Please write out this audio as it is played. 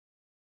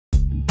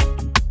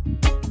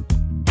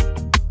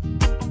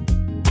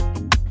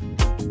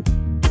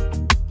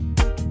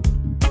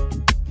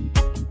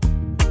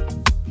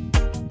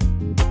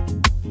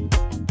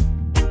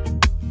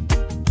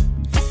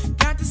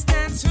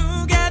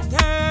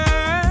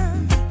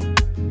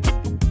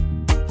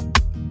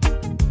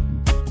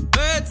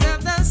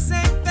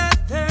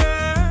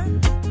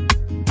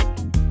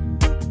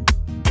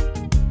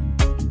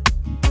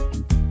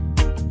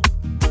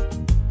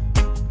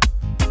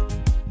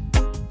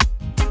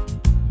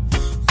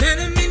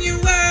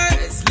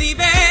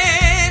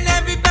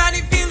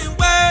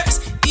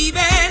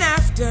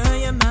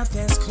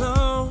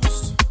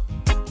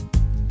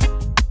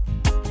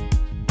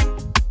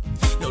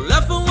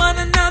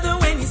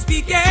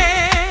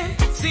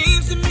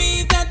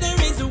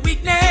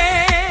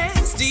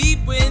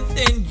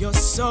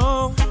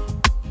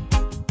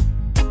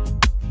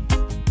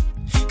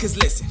Cause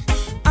listen,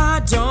 I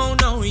don't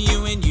know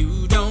you and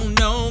you don't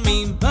know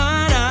me, but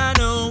I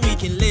know we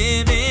can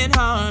live in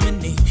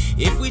harmony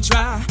if we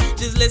try.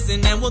 Just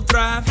listen and we'll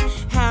thrive.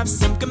 Have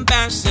some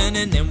compassion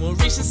and then we'll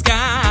reach the sky.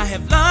 I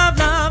have love,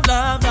 love,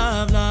 love,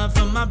 love, love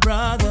for my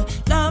brother,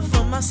 love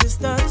for my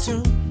sister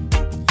too.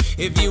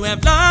 If you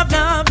have love,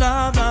 love,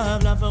 love,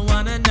 love, love for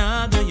one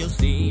another, you'll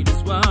see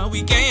just what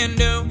we can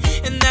do.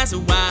 And that's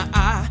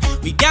why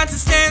we got to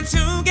stand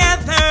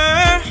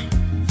together,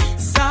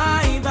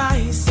 side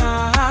by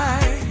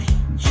side.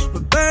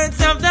 We're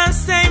birds of the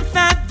same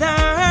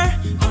feather,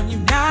 on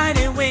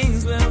united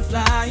wings we'll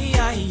fly.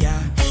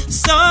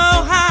 So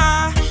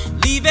high,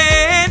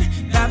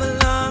 leaving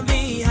Babylon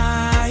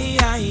behind.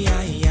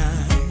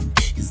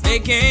 Cause they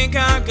can't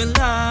conquer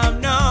love,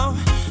 no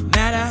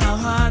matter how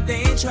hard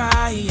they try.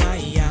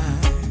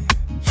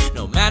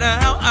 No matter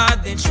how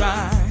hard they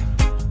try.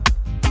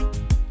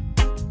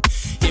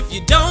 If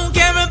you don't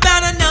care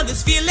about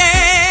another's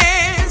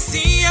feeling,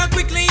 see how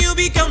quickly you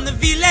become the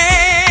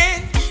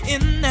villain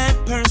in that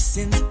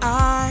person's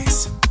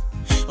eyes.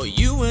 Oh,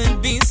 you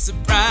would be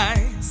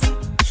surprised.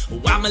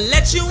 Oh, I'ma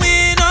let you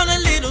in on a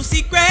little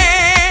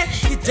secret.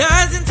 It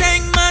doesn't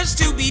take much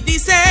to be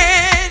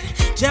decent,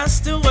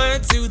 just a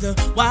word to the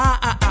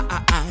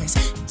wise.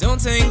 Don't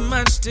take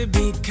much to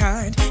be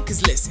kind.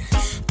 Cause listen,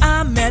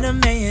 I met a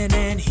man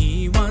and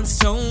he once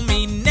told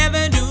me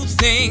never do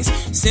things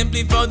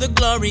simply for the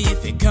glory.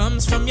 If it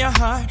comes from your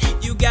heart,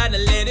 you gotta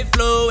let it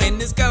flow. And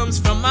this comes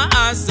from my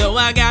heart, so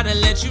I gotta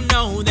let you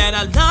know that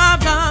I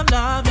love, love,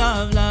 love,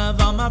 love,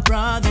 love all my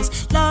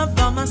brothers, love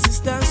all my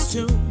sisters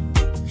too.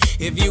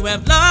 If you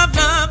have love,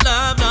 love,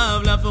 love,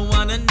 love, love for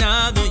one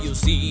another, you'll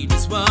see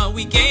just what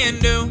we can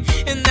do.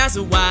 And that's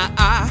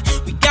why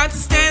we got to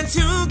stand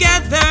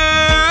together.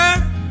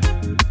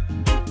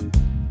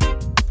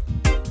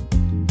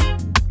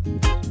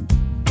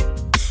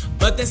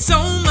 But there's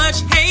so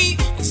much hate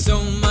and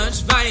so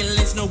much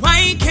violence, no,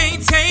 I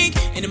can't take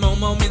any more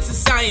moments of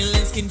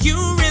silence. Can you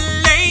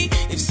relate?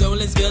 If so,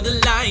 let's build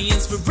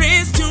alliance, for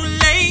it's too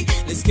late.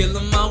 Let's kill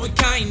them all with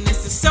kindness.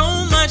 There's so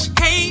much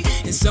hate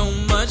and so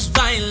much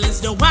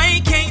violence, no,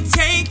 I can't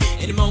take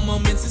any more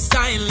moments of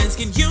silence.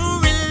 Can you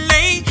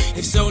relate?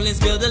 If so, let's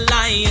build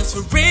alliance,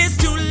 for it's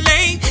too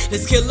late.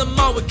 Let's kill them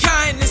all with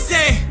kindness.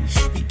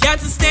 We got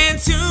to stand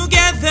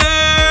together,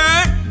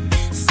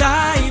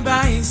 side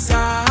by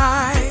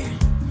side.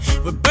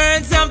 We're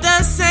birds of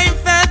the same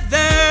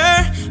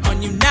feather,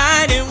 on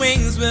united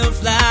wings we'll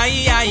fly.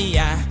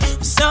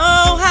 So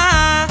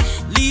high,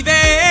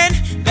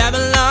 leaving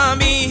Babylon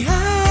behind.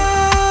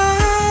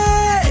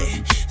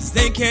 Cause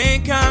they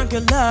can't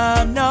conquer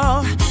love,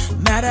 no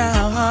matter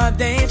how hard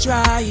they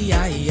try.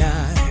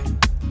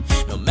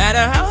 No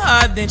matter how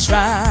hard they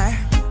try.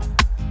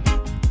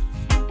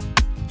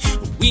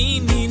 We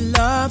need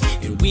love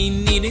and we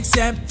need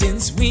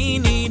acceptance. We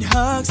need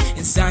hugs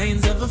and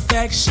signs of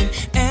affection.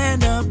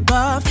 And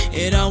above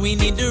it all, we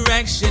need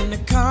direction to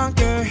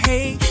conquer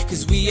hate.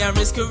 Cause we are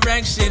His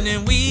correction.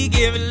 And we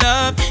give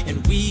love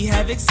and we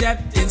have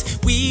acceptance.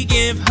 We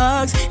give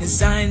hugs and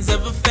signs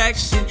of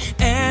affection.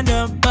 And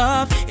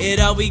above it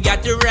all, we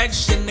got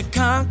direction to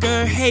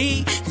conquer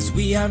hate. Cause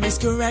we are His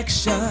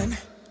correction.